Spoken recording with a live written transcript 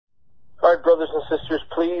right, brothers and sisters,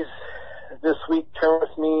 please, this week turn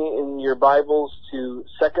with me in your Bibles to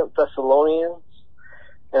 2 Thessalonians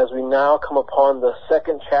as we now come upon the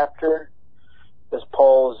second chapter as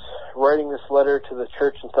Paul is writing this letter to the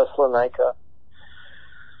church in Thessalonica.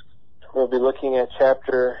 We'll be looking at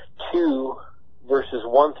chapter 2, verses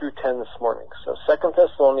 1 through 10 this morning. So 2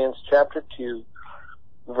 Thessalonians chapter 2,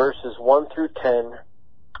 verses 1 through 10.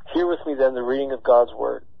 Hear with me then the reading of God's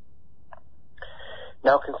Word.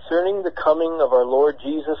 Now concerning the coming of our Lord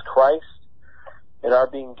Jesus Christ and our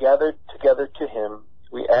being gathered together to Him,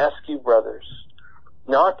 we ask you, brothers,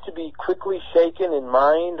 not to be quickly shaken in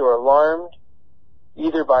mind or alarmed,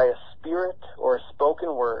 either by a spirit or a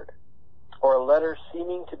spoken word, or a letter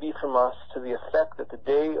seeming to be from us to the effect that the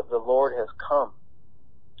day of the Lord has come.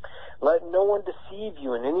 Let no one deceive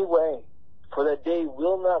you in any way, for that day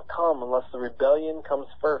will not come unless the rebellion comes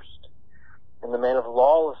first, and the man of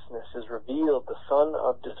lawlessness is revealed, the son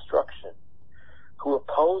of destruction, who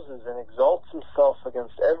opposes and exalts himself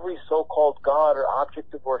against every so-called God or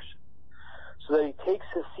object of worship, so that he takes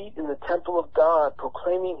his seat in the temple of God,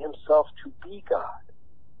 proclaiming himself to be God.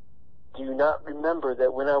 Do you not remember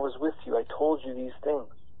that when I was with you, I told you these things?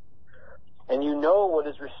 And you know what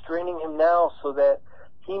is restraining him now, so that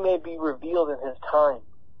he may be revealed in his time.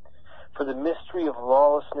 For the mystery of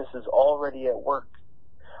lawlessness is already at work.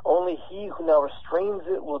 Only he who now restrains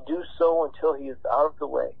it will do so until he is out of the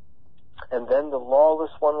way. And then the lawless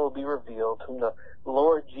one will be revealed, whom the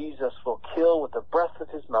Lord Jesus will kill with the breath of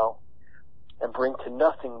his mouth and bring to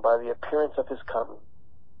nothing by the appearance of his coming.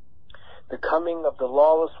 The coming of the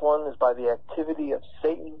lawless one is by the activity of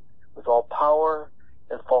Satan with all power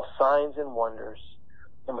and false signs and wonders,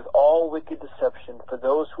 and with all wicked deception for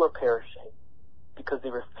those who are perishing, because they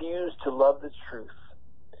refuse to love the truth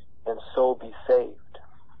and so be saved.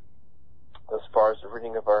 As far as the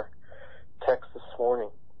reading of our text this morning.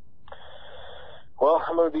 Well,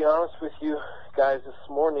 I'm going to be honest with you guys this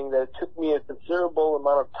morning that it took me a considerable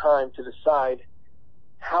amount of time to decide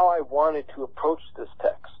how I wanted to approach this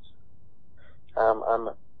text. I'm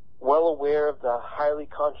well aware of the highly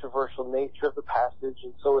controversial nature of the passage,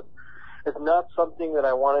 and so it's not something that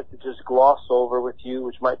I wanted to just gloss over with you,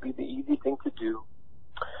 which might be the easy thing to do.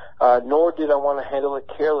 Nor did I want to handle it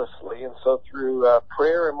carelessly, and so through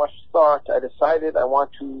prayer and much thought, I decided I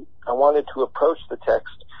wanted to approach the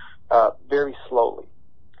text very slowly.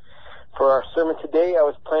 For our sermon today, I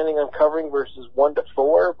was planning on covering verses 1 to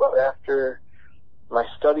 4, but after my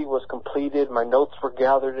study was completed, my notes were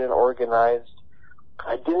gathered and organized,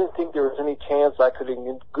 I didn't think there was any chance I could,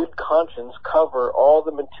 in good conscience, cover all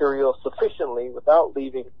the material sufficiently without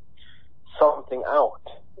leaving something out.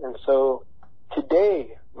 And so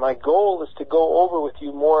today, my goal is to go over with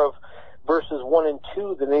you more of verses 1 and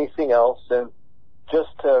 2 than anything else, and just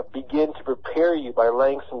to begin to prepare you by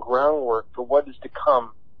laying some groundwork for what is to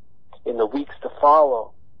come in the weeks to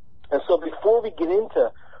follow. And so before we get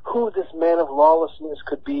into who this man of lawlessness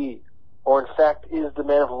could be, or in fact is the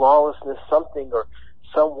man of lawlessness something or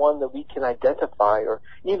someone that we can identify, or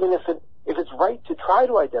even if it's right to try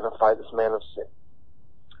to identify this man of sin,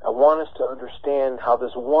 I want us to understand how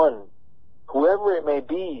this one, whoever it may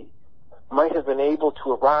be, might have been able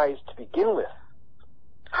to arise to begin with.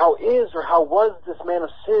 How is or how was this man of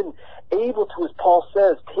sin able to, as Paul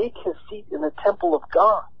says, take his seat in the temple of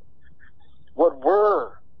God? What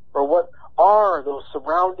were or what are those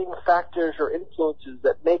surrounding factors or influences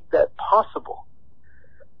that make that possible?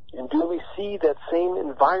 And do we see that same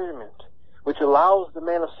environment which allows the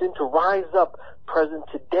man of sin to rise up present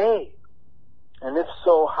today? And if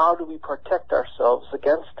so, how do we protect ourselves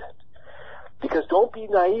against it? Because don't be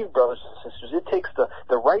naive, brothers and sisters. It takes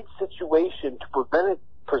the right situation to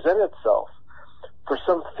present itself for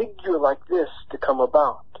some figure like this to come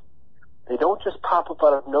about. They don't just pop up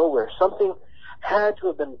out of nowhere. Something had to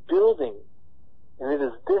have been building, and it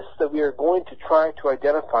is this that we are going to try to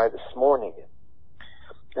identify this morning.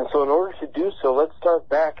 And so in order to do so, let's start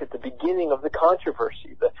back at the beginning of the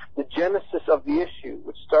controversy, the genesis of the issue,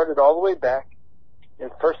 which started all the way back in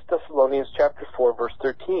 1 Thessalonians chapter 4, verse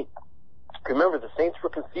 13. Remember, the saints were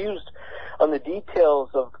confused on the details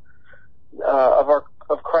of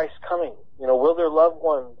Christ's coming. You know, will their loved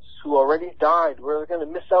ones who already died, were they going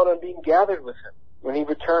to miss out on being gathered with Him when He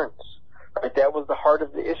returns? Right? That was the heart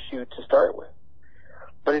of the issue to start with.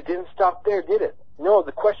 But it didn't stop there, did it? No,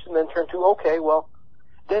 the question then turned to, okay, well,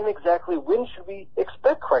 then exactly when should we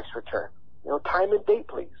expect Christ's return? You know, time and date,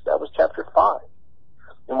 please. That was chapter 5.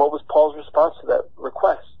 And what was Paul's response to that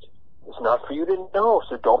request? It's not for you to know,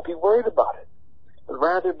 so don't be worried about it. But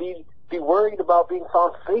rather be worried about being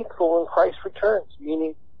found faithful when Christ returns,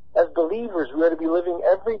 meaning as believers we are to be living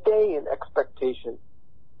every day in expectation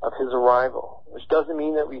of His arrival, which doesn't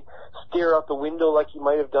mean that we stare out the window like you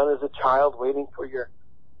might have done as a child waiting for your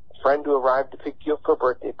friend to arrive to pick you up for a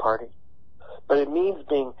birthday party. But it means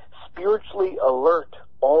being spiritually alert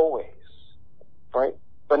always, right?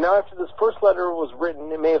 But now after this first letter was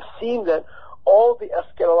written, it may have seemed that all the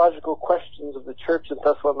eschatological questions of the church in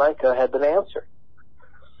Thessalonica had been answered.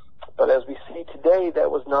 But as we see today,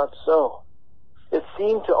 that was not so. It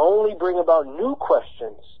seemed to only bring about new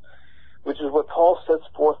questions, which is what Paul sets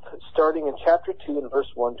forth starting in chapter 2 and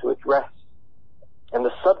verse 1 to address. And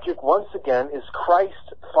the subject, once again, is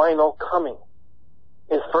Christ's final coming.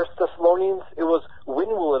 In 1 Thessalonians, it was when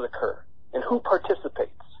will it occur and who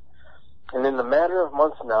participates? And in the matter of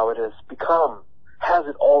months now, it has become, has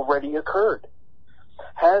it already occurred?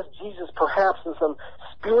 Has Jesus perhaps in some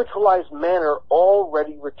spiritualized manner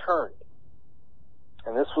already returned?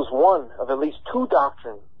 And this was one of at least two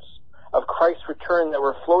doctrines of Christ's return that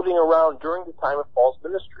were floating around during the time of Paul's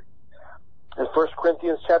ministry. In 1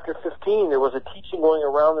 Corinthians chapter 15, there was a teaching going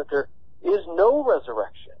around that there is no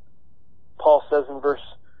resurrection. Paul says in verse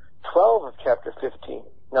 12 of chapter 15,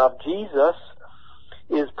 now if Jesus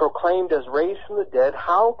is proclaimed as raised from the dead,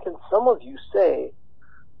 how can some of you say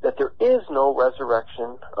that there is no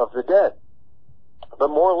resurrection of the dead? But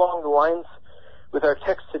more along the lines with our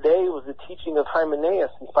text today was the teaching of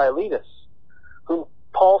Hymenaeus and Philetus, whom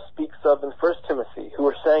Paul speaks of in 1 Timothy, who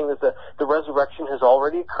are saying that the resurrection has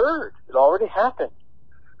already occurred. It already happened.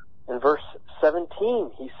 In verse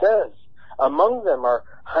 17, he says, among them are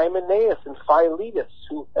Hymenaeus and Philetus,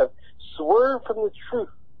 who have swerved from the truth,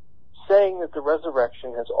 saying that the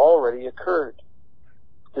resurrection has already occurred.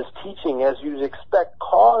 This teaching, as you'd expect,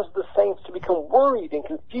 caused the saints to become worried and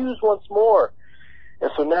confused once more.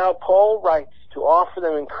 And so now Paul writes to offer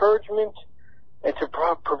them encouragement and to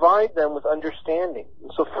provide them with understanding.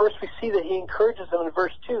 And so first we see that he encourages them in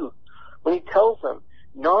verse 2 when he tells them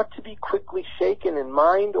not to be quickly shaken in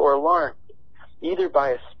mind or alarmed, either by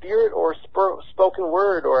a spirit or a spoken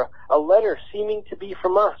word or a letter seeming to be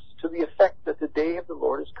from us, to the effect that the day of the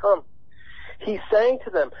Lord has come. He's saying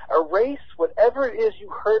to them, erase whatever it is you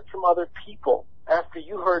heard from other people after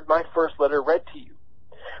you heard my first letter read to you.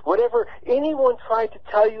 Whatever anyone tried to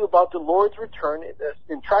tell you about the Lord's return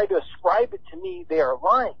and tried to ascribe it to me, they are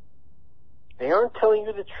lying. They aren't telling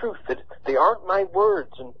you the truth, that they aren't my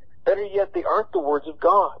words, and better yet, they aren't the words of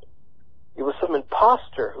God. It was some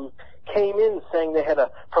impostor who came in saying they had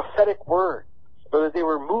a prophetic word, or that they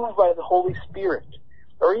were moved by the Holy Spirit,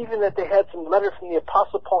 or even that they had some letter from the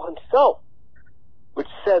Apostle Paul himself, which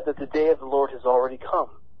said that the day of the Lord has already come.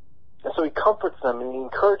 And so he comforts them and he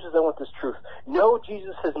encourages them with this truth. No,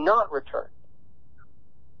 Jesus has not returned.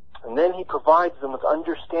 And then he provides them with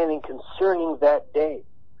understanding concerning that day.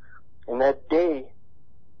 And that day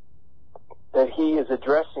that he is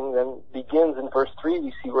addressing then begins in verse 3,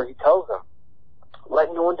 we see where he tells them,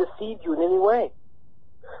 let no one deceive you in any way.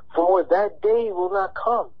 For that day will not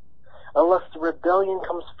come unless the rebellion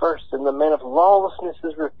comes first and the man of lawlessness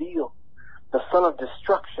is revealed, the son of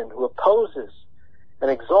destruction who opposes and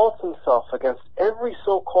exalts himself against every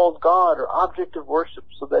so-called God or object of worship,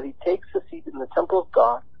 so that he takes a seat in the temple of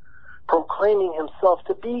God, proclaiming himself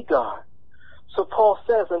to be God. So Paul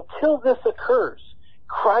says, until this occurs,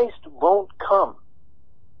 Christ won't come.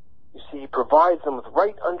 You see, he provides them with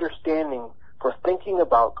right understanding for thinking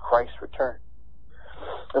about Christ's return.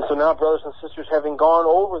 And so now, brothers and sisters, having gone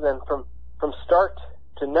over then from start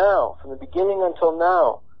to now, from the beginning until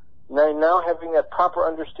now having that proper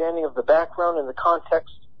understanding of the background and the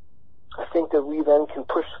context, I think that we then can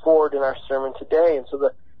push forward in our sermon today. And so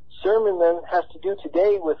the sermon then has to do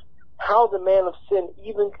today with how the man of sin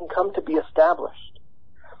even can come to be established.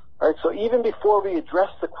 All right, so even before we address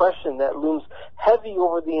the question that looms heavy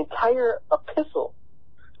over the entire epistle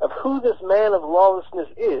of who this man of lawlessness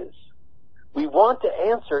is, we want to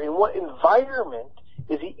answer in what environment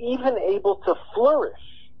is he even able to flourish,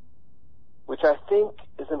 which I think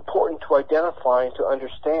is important to identify and to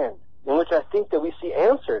understand, in which I think that we see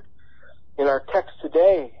answered in our text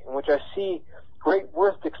today, in which I see great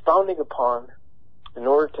worth expounding upon in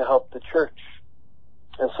order to help the church.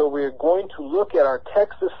 And so we're going to look at our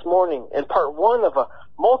text this morning in part one of a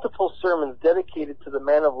multiple sermons dedicated to the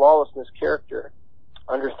man of lawlessness character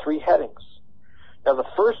under three headings. Now the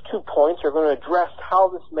first 2 points are going to address how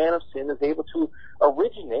this man of sin is able to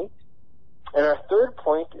originate, and our third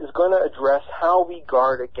point is going to address how we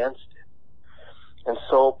guard against it. And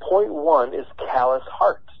so point 1 is callous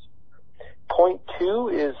hearts. Point 2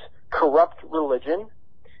 is corrupt religion.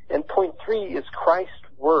 And point 3 is Christ's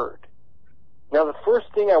word. Now the first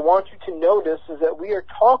thing I want you to notice is that we are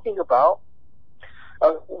talking about,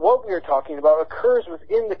 what we are talking about occurs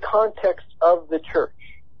within the context of the church.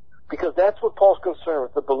 because that's what Paul's concerned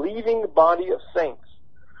with, the believing body of saints.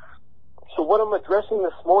 So what I'm addressing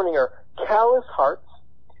this morning are callous hearts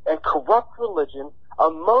and corrupt religion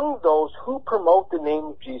among those who promote the name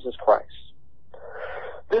of Jesus Christ.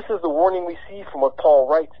 This is the warning we see from what Paul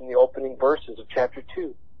writes in the opening verses of chapter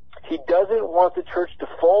 2. He doesn't want the church to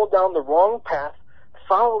fall down the wrong path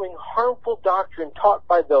following harmful doctrine taught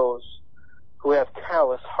by those who have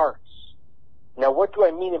callous hearts. Now, what do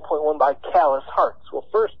I mean in point 1 by callous hearts? Well,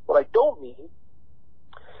 first, what I don't mean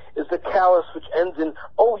is the callous which ends in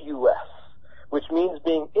O-U-S, which means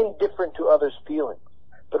being indifferent to others' feelings.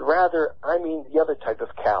 But rather, I mean the other type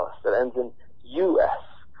of callous that ends in U-S,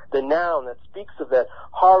 the noun that speaks of that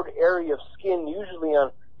hard area of skin, usually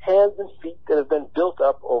on hands and feet, that have been built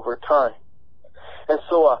up over time. And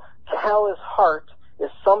so a callous heart is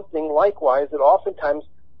something, likewise, that oftentimes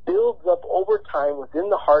builds up over time within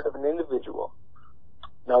the heart of an individual.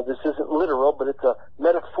 Now, this isn't literal, but it's a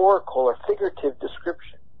metaphorical or figurative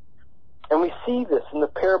description. And we see this in the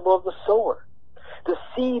parable of the sower. The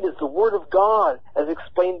seed is the Word of God, as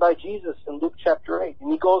explained by Jesus in Luke chapter 8.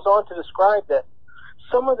 And he goes on to describe that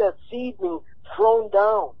some of that seed being thrown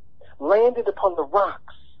down landed upon the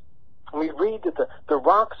rocks. And we read that the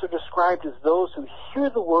rocks are described as those who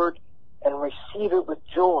hear the Word and receive it with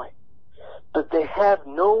joy. But they have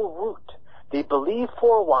no root. They believe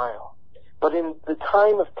for a while, but in the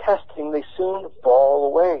time of testing, they soon fall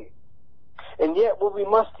away. And yet, what we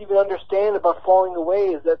must even understand about falling away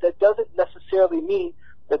is that that doesn't necessarily mean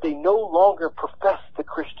that they no longer profess the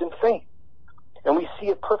Christian faith. And we see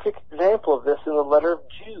a perfect example of this in the letter of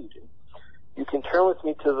Jude. You can turn with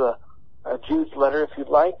me to the Jude's letter if you'd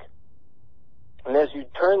like. And as you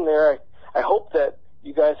turn there, I hope that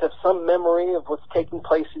you guys have some memory of what's taking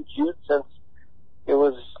place in Jude, since it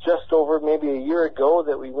was just over maybe a year ago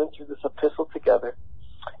that we went through this epistle together.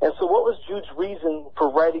 And so what was Jude's reason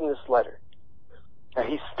for writing this letter? Now,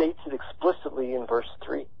 he states it explicitly in verse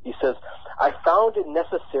 3. He says, I found it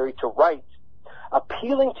necessary to write,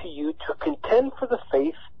 appealing to you to contend for the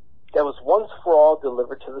faith that was once for all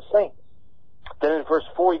delivered to the saints. Then in verse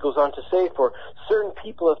 4 he goes on to say, for certain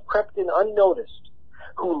people have crept in unnoticed,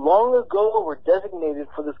 who long ago were designated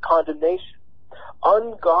for this condemnation,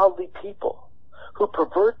 ungodly people, who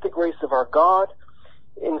pervert the grace of our God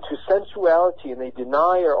into sensuality, and they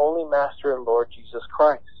deny our only Master and Lord Jesus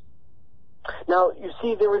Christ. Now, you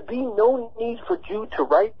see, there would be no need for Jude to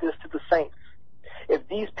write this to the saints if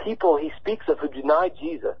these people he speaks of who deny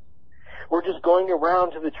Jesus were just going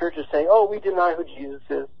around to the churches saying, oh, we deny who Jesus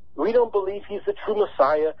is. We don't believe he's the true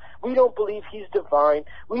Messiah. We don't believe he's divine.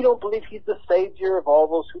 We don't believe he's the Savior of all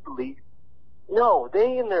those who believe. No,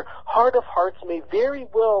 they in their heart of hearts may very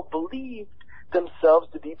well believe themselves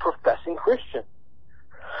to be professing Christians.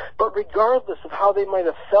 But regardless of how they might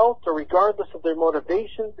have felt, or regardless of their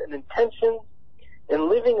motivations and intentions in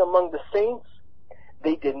living among the saints,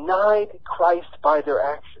 they denied Christ by their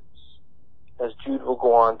actions, as Jude will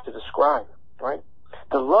go on to describe, right?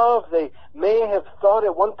 The love they may have thought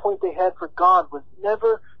at one point they had for God was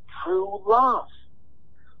never true love.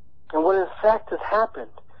 And what in fact has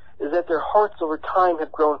happened is that their hearts over time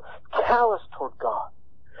have grown callous toward God.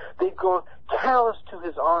 They've grown callous to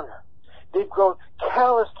his honor. They've grown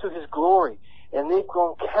callous to his glory. And they've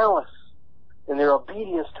grown callous in their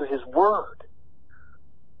obedience to his word.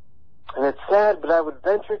 And it's sad, but I would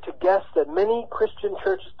venture to guess that many Christian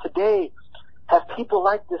churches today have people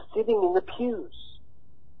like this sitting in the pews.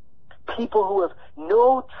 People who have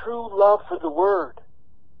no true love for the word,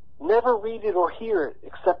 never read it or hear it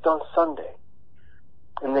except on Sunday.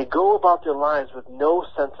 And they go about their lives with no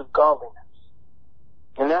sense of godliness.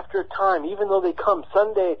 And after a time, even though they come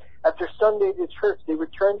Sunday after Sunday to church, they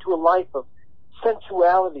return to a life of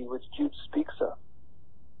sensuality, which Jude speaks of.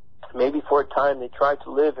 Maybe for a time they try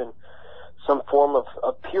to live in some form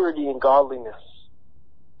of purity and godliness,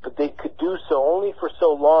 but they could do so only for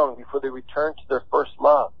so long before they return to their first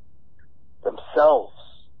love, themselves.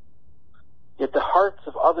 Yet the hearts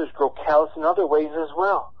of others grow callous in other ways as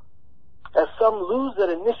well. As some lose that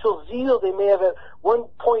initial zeal they may have at one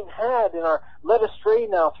point had and are led astray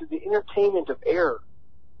now through the entertainment of error.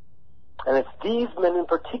 And it's these men in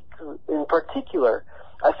particular,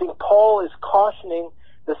 I think Paul is cautioning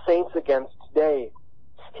the saints against today.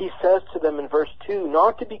 He says to them in verse 2,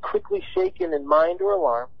 not to be quickly shaken in mind or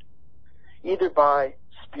alarmed, either by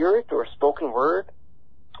spirit or spoken word,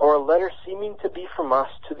 or a letter seeming to be from us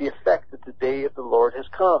to the effect that the day of the Lord has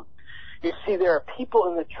come. You see, there are people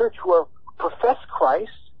in the church who profess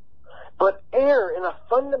Christ, but err in a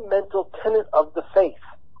fundamental tenet of the faith,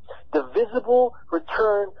 the visible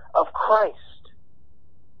return of Christ.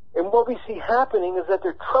 And what we see happening is that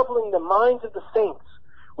they're troubling the minds of the saints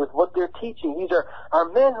with what they're teaching. These are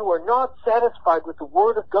men who are not satisfied with the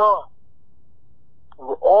Word of God. And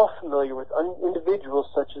we're all familiar with individuals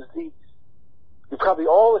such as these. We probably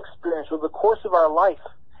all experienced over the course of our life,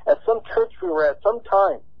 at some church we were at some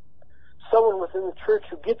time, someone within the church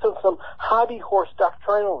who gets on some hobby horse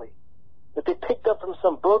doctrinally that they picked up from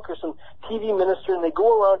some book or some TV minister, and they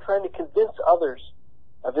go around trying to convince others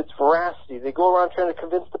of its veracity. They go around trying to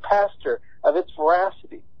convince the pastor of its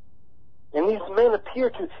veracity. And these men appear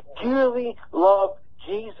to dearly love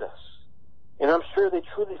Jesus. And I'm sure they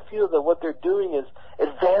truly feel that what they're doing is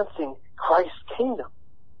advancing Christ's kingdom,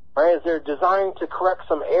 right? As they're desiring to correct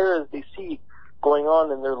some errors they see going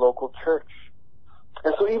on in their local church.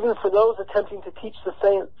 And so even for those attempting to teach the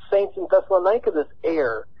saints in Thessalonica this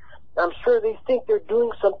error, I'm sure they think they're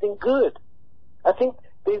doing something good. I think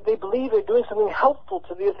they believe they're doing something helpful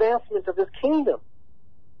to the advancement of His kingdom.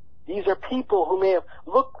 These are people who may have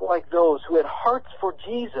looked like those who had hearts for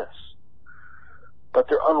Jesus, but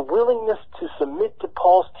their unwillingness to submit to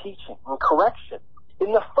Paul's teaching and correction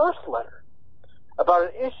in the first letter about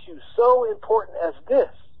an issue so important as this,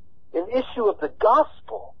 an issue of the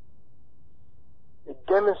gospel, it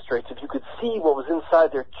demonstrates, if you could see what was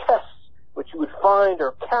inside their chests, what you would find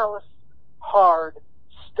are callous, hard,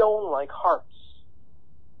 stone-like hearts.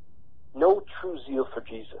 No true zeal for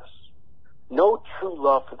Jesus. No true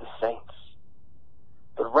love for the saints.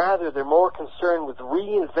 But rather, they're more concerned with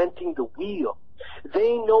reinventing the wheel.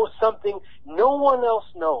 They know something no one else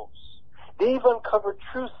knows. They've uncovered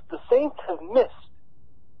truths the saints have missed,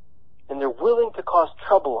 and they're willing to cause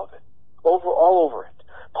trouble of it, all over it.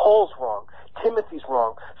 Paul's wrong. Timothy's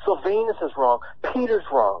wrong. Silvanus is wrong. Peter's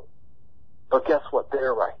wrong. But guess what?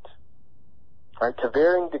 They're right. Right? To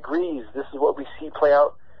varying degrees, this is what we see play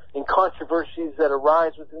out in controversies that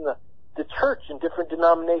arise within the church in different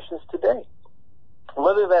denominations today.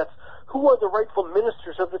 Whether that's who are the rightful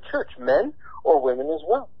ministers of the church, men or women as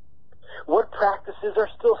well. What practices are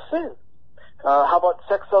still sin? How about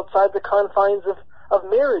sex outside the confines of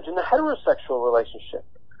marriage in the heterosexual relationship?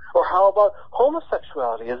 Or how about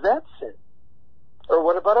homosexuality? Is that sin? Or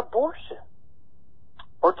what about abortion?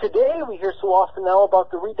 Or today we hear so often now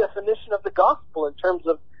about the redefinition of the gospel in terms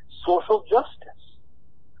of social justice.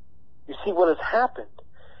 You see, what has happened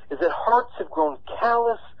is that hearts have grown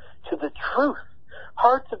callous to the truth.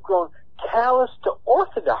 Hearts have grown callous to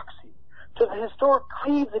orthodoxy, to the historic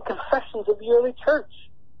creeds and confessions of the early church.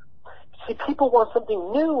 See, people want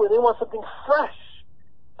something new and they want something fresh.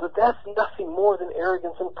 But that's nothing more than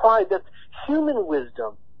arrogance and pride. That's human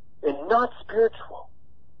wisdom and not spiritual.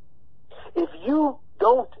 If you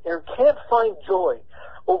don't or can't find joy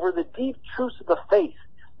over the deep truths of the faith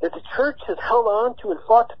that the church has held on to and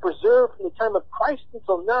fought to preserve from the time of Christ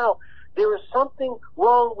until now, there is something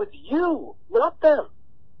wrong with you, not them.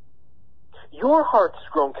 Your heart's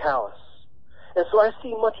grown callous. And so I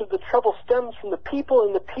see much of the trouble stems from the people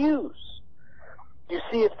in the pews. You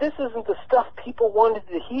see, if this isn't the stuff people wanted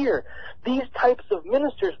to hear, these types of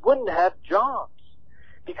ministers wouldn't have jobs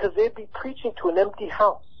because they'd be preaching to an empty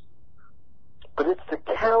house. But it's the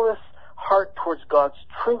callous heart towards God's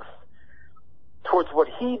truth, towards what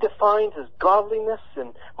He defines as godliness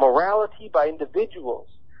and morality by individuals,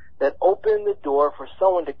 that open the door for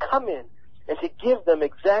someone to come in and to give them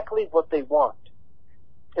exactly what they want.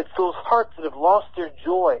 It's those hearts that have lost their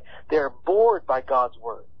joy. They're bored by God's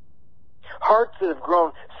Word. Hearts that have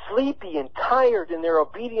grown sleepy and tired in their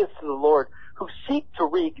obedience to the Lord, who seek to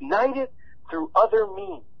reignite it through other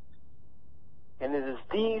means. And it is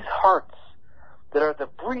these hearts that are the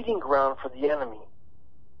breeding ground for the enemy.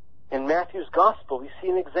 In Matthew's Gospel, we see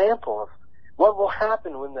an example of what will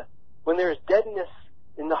happen when there is deadness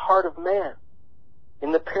in the heart of man.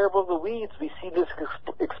 In the parable of the weeds, we see this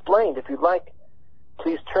explained. If you'd like,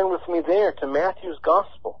 please turn with me there to Matthew's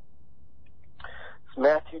Gospel. It's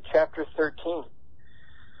Matthew chapter 13.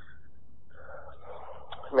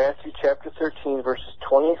 Matthew chapter 13, verses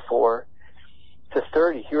 24 to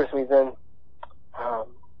 30. Hear with me then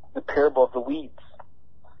the parable of the weeds.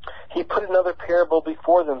 He put another parable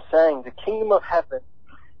before them, saying, the kingdom of heaven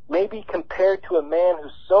may be compared to a man who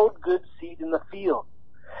sowed good seed in the field.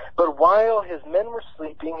 But while his men were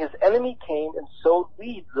sleeping, his enemy came and sowed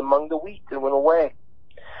weeds among the wheat and went away.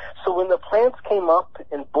 So when the plants came up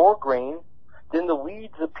and bore grain, then the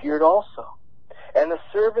weeds appeared also. And the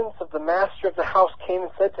servants of the master of the house came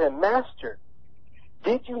and said to him, Master,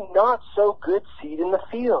 did you not sow good seed in the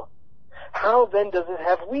field? How then does it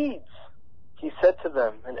have weeds? He said to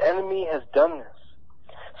them, an enemy has done this.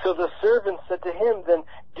 So the servants said to him, then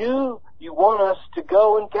do you want us to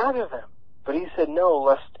go and gather them? But he said, no,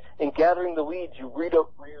 lest in gathering the weeds you root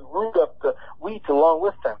up the wheat along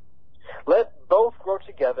with them. Let both grow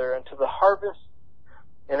together unto the harvest,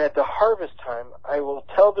 and at the harvest time I will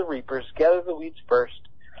tell the reapers, gather the weeds first,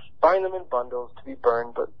 bind them in bundles to be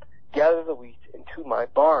burned, but gather the wheat into my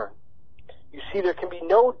barn. You see, there can be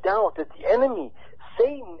no doubt that the enemy,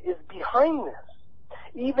 Satan, is behind this.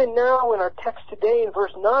 Even now in our text today in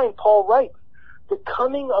verse 9, Paul writes, the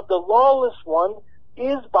coming of the lawless one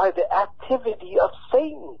is by the activity of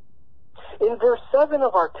Satan. In verse 7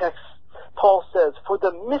 of our text, Paul says, for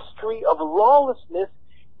the mystery of lawlessness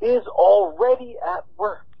is already at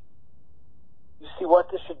work. You see,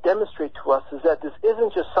 what this should demonstrate to us is that this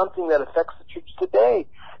isn't just something that affects the church today.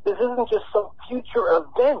 This isn't just some future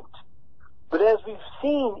event. But as we've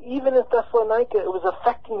seen, even in Thessalonica, it was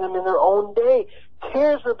affecting them in their own day.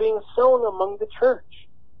 Tares were being sown among the church.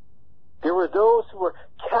 There were those who were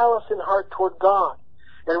callous in heart toward God.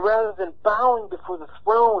 And rather than bowing before the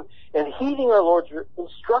throne and heeding our Lord's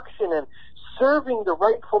instruction and serving the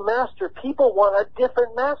rightful master, people want a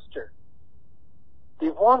different master. They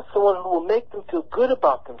want someone who will make them feel good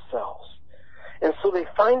about themselves. And so they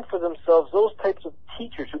find for themselves those types of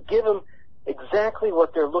teachers who give them exactly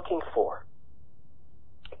what they're looking for.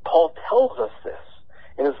 Paul tells us this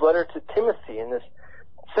in his letter to Timothy, in this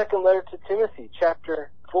second letter to Timothy,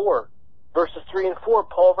 chapter 4, verses 3 and 4,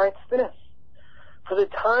 Paul writes this, for the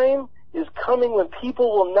time is coming when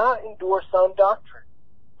people will not endure sound doctrine,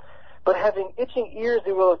 but having itching ears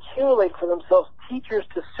they will accumulate for themselves teachers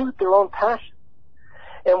to suit their own passions,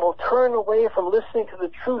 and will turn away from listening to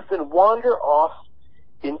the truth and wander off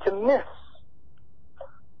into myths.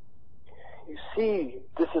 You see,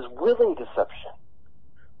 this is willing deception.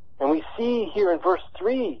 And we see here in verse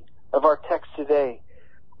 3 of our text today,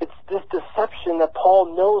 it's this deception that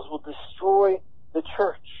Paul knows will destroy the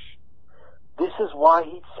church. This is why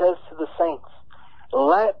he says to the saints,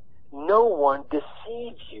 let no one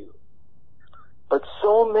deceive you. But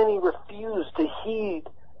so many refuse to heed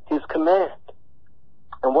his command.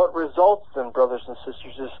 And what results then, brothers and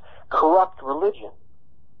sisters, is corrupt religion.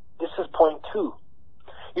 This is point 2.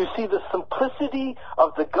 You see, the simplicity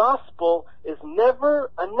of the gospel is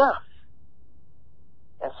never enough.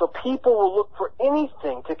 And so people will look for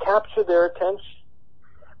anything to capture their attention.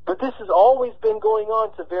 But this has always been going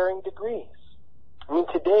on to varying degrees. I mean,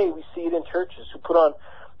 today we see it in churches who put on,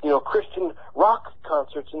 Christian rock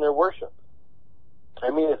concerts in their worship.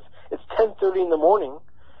 I mean, it's 10:30 in the morning,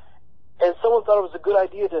 and someone thought it was a good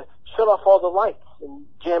idea to shut off all the lights and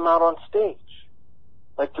jam out on stage,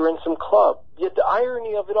 like they're in some club. Yet the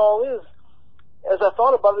irony of it all is, as I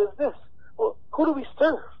thought about it, is this. Well, who do we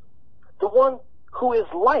serve? The one who is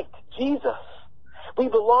light, Jesus. We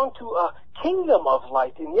belong to a kingdom of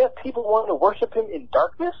light, and yet people want to worship him in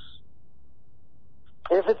darkness?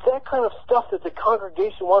 And if it's that kind of stuff that the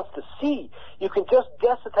congregation wants to see, you can just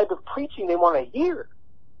guess the type of preaching they want to hear.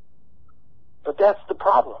 But that's the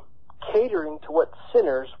problem, catering to what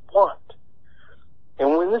sinners want.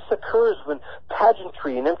 And when this occurs, when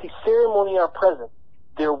pageantry and empty ceremony are present,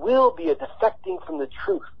 there will be a defecting from the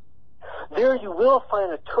truth. There you will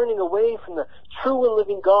find a turning away from the true and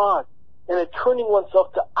living God and a turning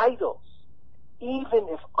oneself to idols, even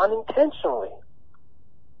if unintentionally.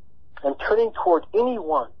 And turning toward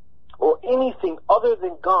anyone or anything other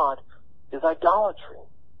than God is idolatry.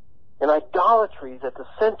 And idolatry is at the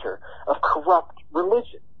center of corrupt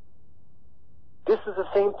religion. This is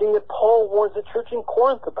the same thing that Paul warns the church in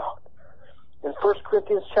Corinth about. In 1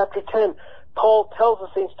 Corinthians chapter 10, Paul tells the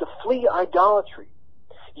saints to flee idolatry,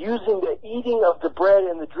 using the eating of the bread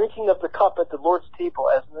and the drinking of the cup at the Lord's table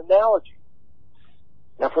as an analogy.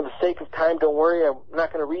 Now, for the sake of time, don't worry, I'm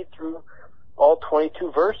not going to read through all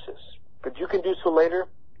 22 verses. But you can do so later,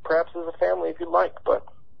 perhaps as a family if you like. But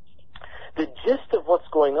the gist of what's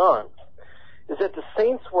going on is that the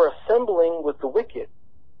saints were assembling with the wicked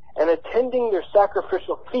and attending their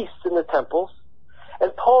sacrificial feasts in the temples.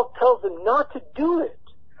 And Paul tells them not to do it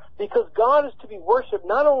because God is to be worshipped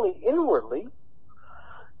not only inwardly,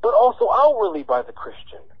 but also outwardly by the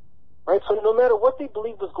Christian. Right? So no matter what they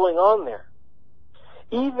believed was going on there,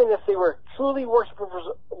 even if they were truly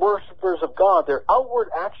worshipers of God, their outward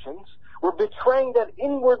actions were betraying that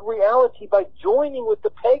inward reality by joining with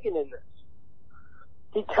the pagan in this.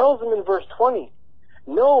 He tells them in verse 20,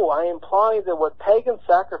 no, I imply that what pagans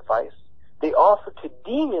sacrifice, they offer to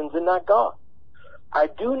demons and not God. I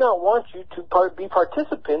do not want you to be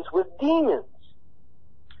participants with demons.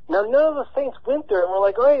 Now, none of the saints went there and were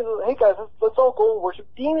like, hey guys, let's all go and worship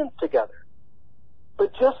demons together.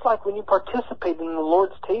 But just like when you participate in the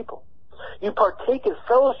Lord's table, you partake in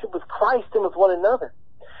fellowship with Christ and with one another.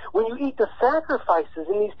 When you eat the sacrifices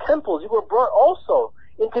in these temples, you were brought also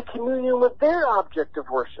into communion with their object of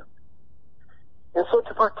worship. And so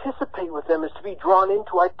to participate with them is to be drawn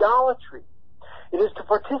into idolatry. It is to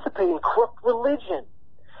participate in corrupt religion.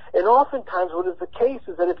 And oftentimes what is the case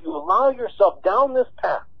is that if you allow yourself down this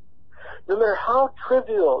path, no matter how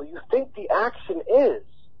trivial you think the action is,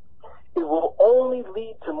 it will only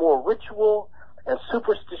lead to more ritual and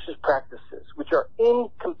superstitious practices, which are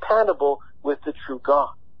incompatible with the true God.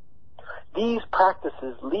 These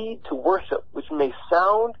practices lead to worship, which may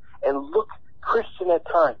sound and look Christian at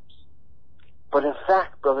times. But in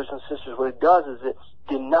fact, brothers and sisters, what it does is it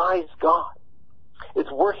denies God.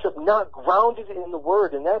 It's worship not grounded in the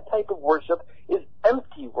Word, and that type of worship is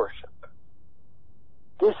empty worship.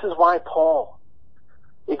 This is why Paul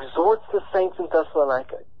exhorts the saints in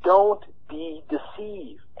Thessalonica, don't be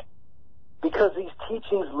deceived, because these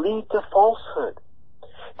teachings lead to falsehood.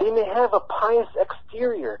 They may have a pious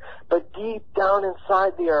exterior, but deep down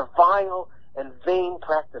inside they are vile and vain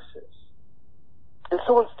practices. And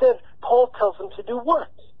so instead, Paul tells them to do what?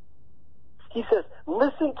 He says,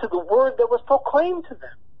 listen to the word that was proclaimed to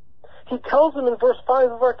them. He tells them in verse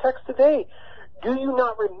 5 of our text today, do you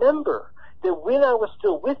not remember that when I was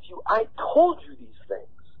still with you, I told you these things?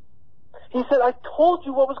 He said, I told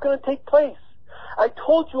you what was going to take place. I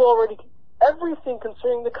told you already everything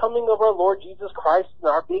concerning the coming of our Lord Jesus Christ and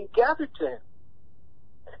our being gathered to Him.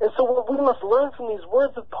 And so what we must learn from these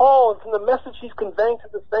words of Paul and from the message he's conveying to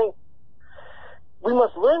the saints, we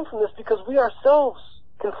must learn from this because we ourselves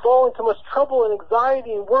can fall into much trouble and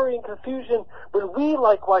anxiety and worry and confusion when we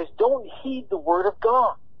likewise don't heed the Word of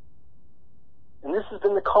God. And this has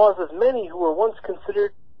been the cause of many who were once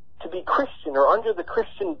considered to be Christian or under the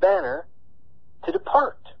Christian banner to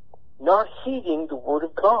depart, not heeding the Word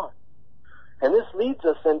of God. And this leads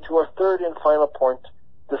us then to our third and final point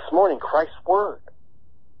this morning, Christ's Word.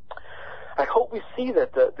 I hope we see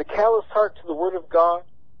that the callous heart to the Word of God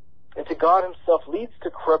and to God Himself leads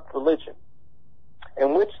to corrupt religion,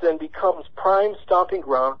 and which then becomes prime stomping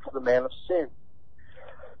ground for the man of sin.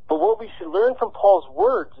 But what we should learn from Paul's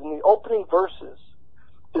words in the opening verses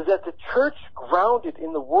is that the church grounded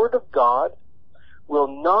in the Word of God will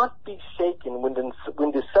not be shaken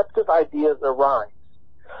when deceptive ideas arise,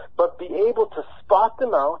 but be able to spot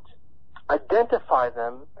them out, identify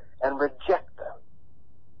them, and reject them.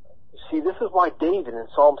 You see, this is why David in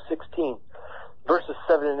Psalm 16, verses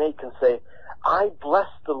 7 and 8 can say, I bless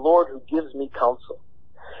the Lord who gives me counsel.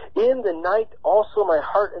 In the night also my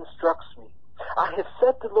heart instructs me. I have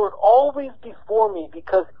set the Lord always before me,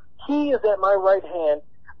 because He is at my right hand.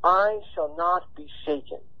 I shall not be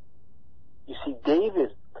shaken. You see,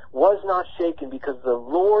 David was not shaken because the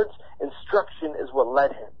Lord's instruction is what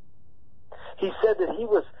led him. He said that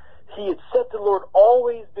he had set the Lord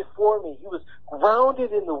always before me. He was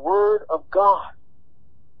grounded in the Word of God.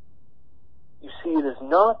 You see, it is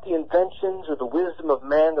not the inventions or the wisdom of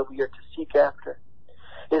man that we are to seek after.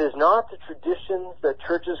 It is not the traditions that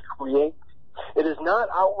churches create. It is not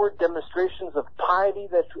outward demonstrations of piety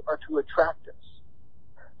that are to attract us.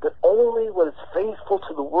 But only what is faithful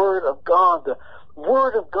to the Word of God. The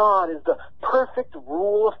Word of God is the perfect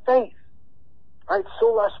rule of faith. Right?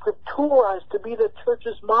 Sola Scriptura is to be the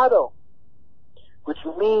church's motto, which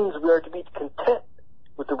means we are to be content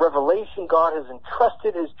with the revelation God has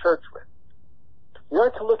entrusted His church with. We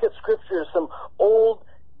aren't to look at Scripture as some old,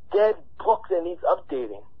 dead book that needs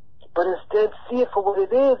updating, but instead see it for what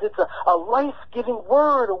it is. It's a life-giving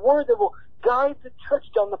Word, a Word that will guide the church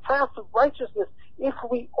down the path of righteousness if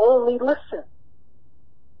we only listen.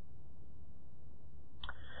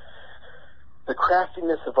 The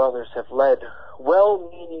craftiness of others have led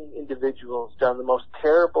well-meaning individuals down the most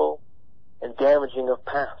terrible and damaging of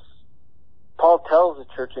paths. Paul tells the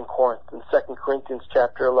church in Corinth in 2 Corinthians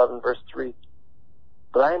chapter 11, verse 3,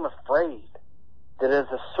 but I am afraid that as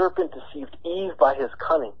the serpent deceived Eve by his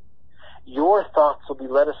cunning, your thoughts will be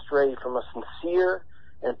led astray from a sincere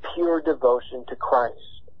and pure devotion to Christ.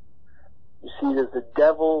 You see, it is the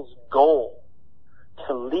devil's goal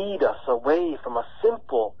to lead us away from a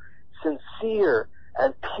simple, sincere,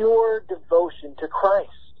 and pure devotion to Christ.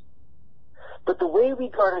 But the way we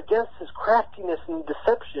guard against his craftiness and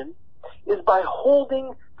deception is by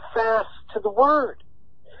holding fast to the Word.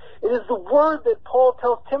 It is the Word that Paul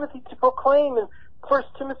tells Timothy to proclaim in 1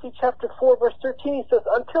 Timothy chapter 4, verse 13. He says,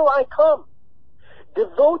 until I come,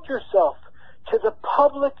 devote yourself to the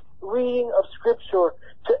public reading of Scripture,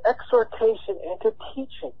 to exhortation, and to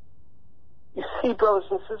teaching. You see, brothers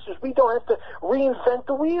and sisters, we don't have to reinvent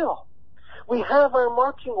the wheel. We have our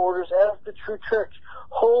marching orders as the true church.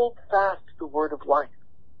 Hold fast to the Word of life,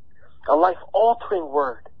 a life-altering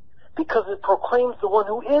Word, because it proclaims the one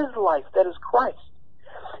who is life, that is Christ.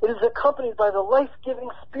 It is accompanied by the life-giving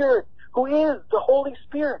Spirit, who is the Holy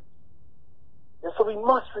Spirit. And so we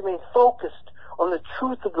must remain focused on the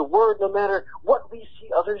truth of the Word no matter what we see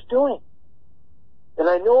others doing. And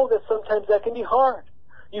I know that sometimes that can be hard.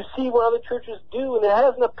 You see what other churches do and it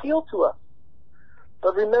hasn't appealed to us.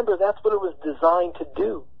 But remember, that's what it was designed to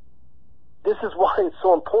do. This is why it's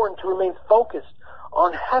so important to remain focused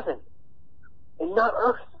on heaven and not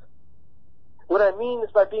earth. What I mean is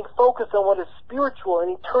by being focused on what is spiritual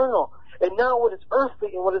and eternal and not what is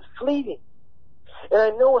earthly and what is fleeting. And I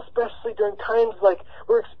know especially during times like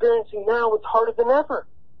we're experiencing now, it's harder than ever.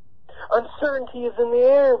 Uncertainty is in the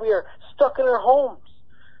air. We are stuck in our homes.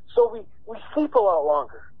 So we sleep a lot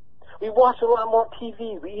longer. We watch a lot more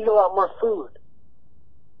TV. We eat a lot more food.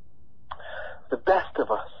 The best of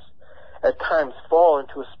us at times fall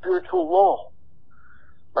into a spiritual lull.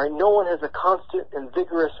 Right? No one has a constant and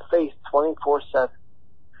vigorous faith 24/7.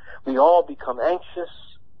 We all become anxious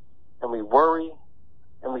and we worry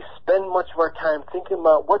and we spend much of our time thinking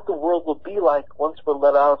about what the world will be like once we're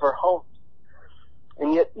let out of our homes.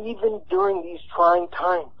 And yet even during these trying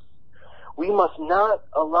times, we must not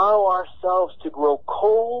allow ourselves to grow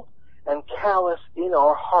cold and callous in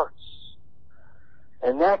our hearts.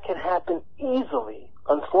 And that can happen easily,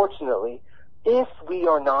 unfortunately, if we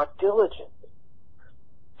are not diligent.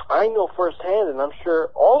 I know firsthand, and I'm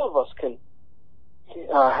sure all of us can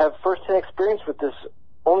have firsthand experience with this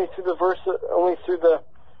only through the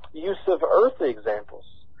use of earthly examples.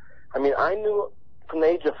 I mean, I knew from the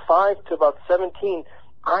age of 5 to about 17,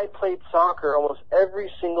 I played soccer almost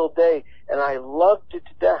every single day, and I loved it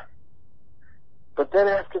to death. But then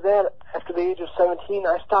after that, after the age of 17,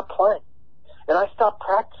 I stopped playing, and I stopped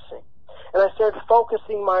practicing, and I started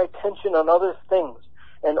focusing my attention on other things,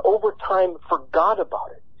 and over time forgot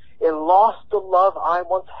about it, and lost the love I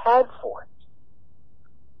once had for it.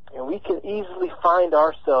 And we can easily find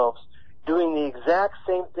ourselves doing the exact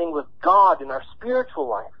same thing with God in our spiritual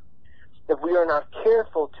life if we are not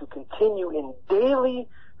careful to continue in daily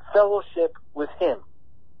fellowship with Him.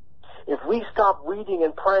 If we stop reading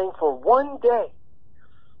and praying for one day,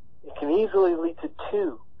 it can easily lead to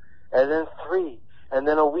 2, and then 3, and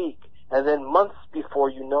then a week, and then months before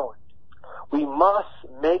you know it. We must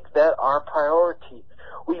make that our priority.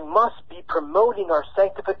 We must be promoting our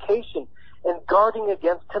sanctification and guarding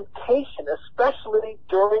against temptation, especially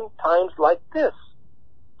during times like this.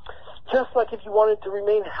 Just like if you wanted to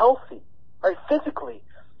remain healthy, right, physically,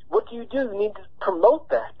 what do? You need to promote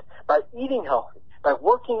that by eating healthy, by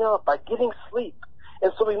working out, by getting sleep.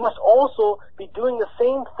 And so we must also be doing the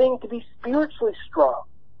same thing to be spiritually strong.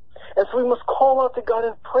 And so we must call out to God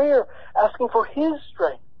in prayer, asking for His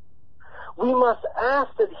strength. We must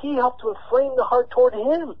ask that He help to inflame the heart toward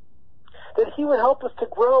Him, that He would help us to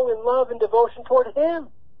grow in love and devotion toward Him,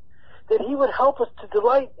 that He would help us to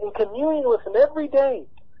delight in communion with Him every day,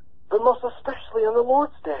 but most especially on the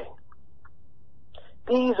Lord's Day.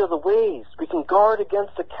 These are the ways we can guard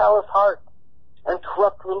against a callous heart and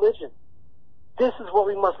corrupt religion. This is what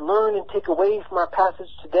we must learn and take away from our passage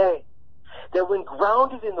today. That when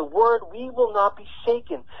grounded in the Word, we will not be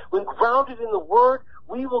shaken. When grounded in the Word,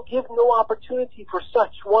 we will give no opportunity for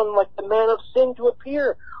such one like the man of sin to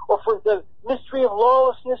appear, or for the mystery of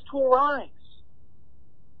lawlessness to arise.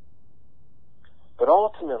 But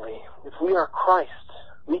ultimately, if we are Christ,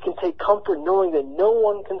 we can take comfort knowing that no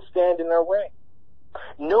one can stand in our way.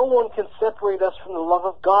 No one can separate us from the love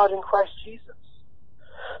of God in Christ Jesus.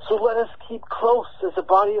 So let us keep close as a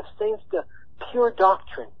body of saints to pure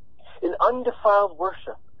doctrine, in undefiled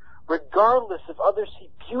worship, regardless if others see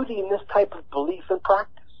beauty in this type of belief and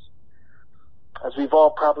practice. As we've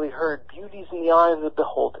all probably heard, beauty is in the eye of the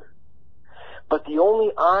beholder. But the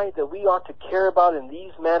only eye that we ought to care about in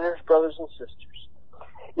these matters, brothers and sisters,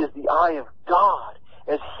 is the eye of God,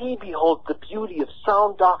 as He beholds the beauty of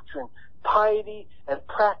sound doctrine, piety, and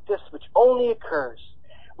practice, which only occurs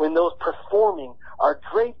when those performing are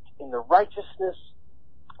draped in the righteousness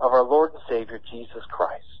of our Lord and Savior, Jesus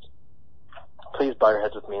Christ. Please bow your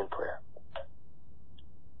heads with me in prayer.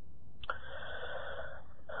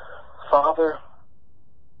 Father,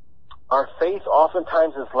 our faith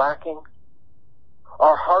oftentimes is lacking,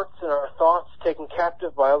 our hearts and our thoughts taken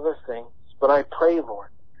captive by other things. But I pray, Lord,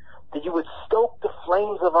 that you would stoke the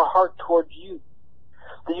flames of our heart towards you,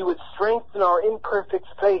 that you would strengthen our imperfect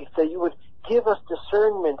faith, that you would give us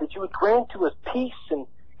discernment, that you would grant to us peace and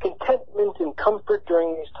contentment and comfort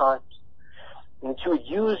during these times, and that you would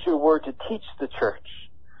use your word to teach the church,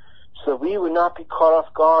 so that we would not be caught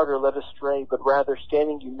off guard or led astray, but rather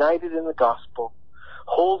standing united in the gospel,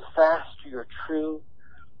 hold fast to your true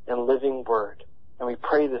and living word. And we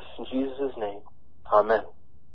pray this in Jesus' name. Amen.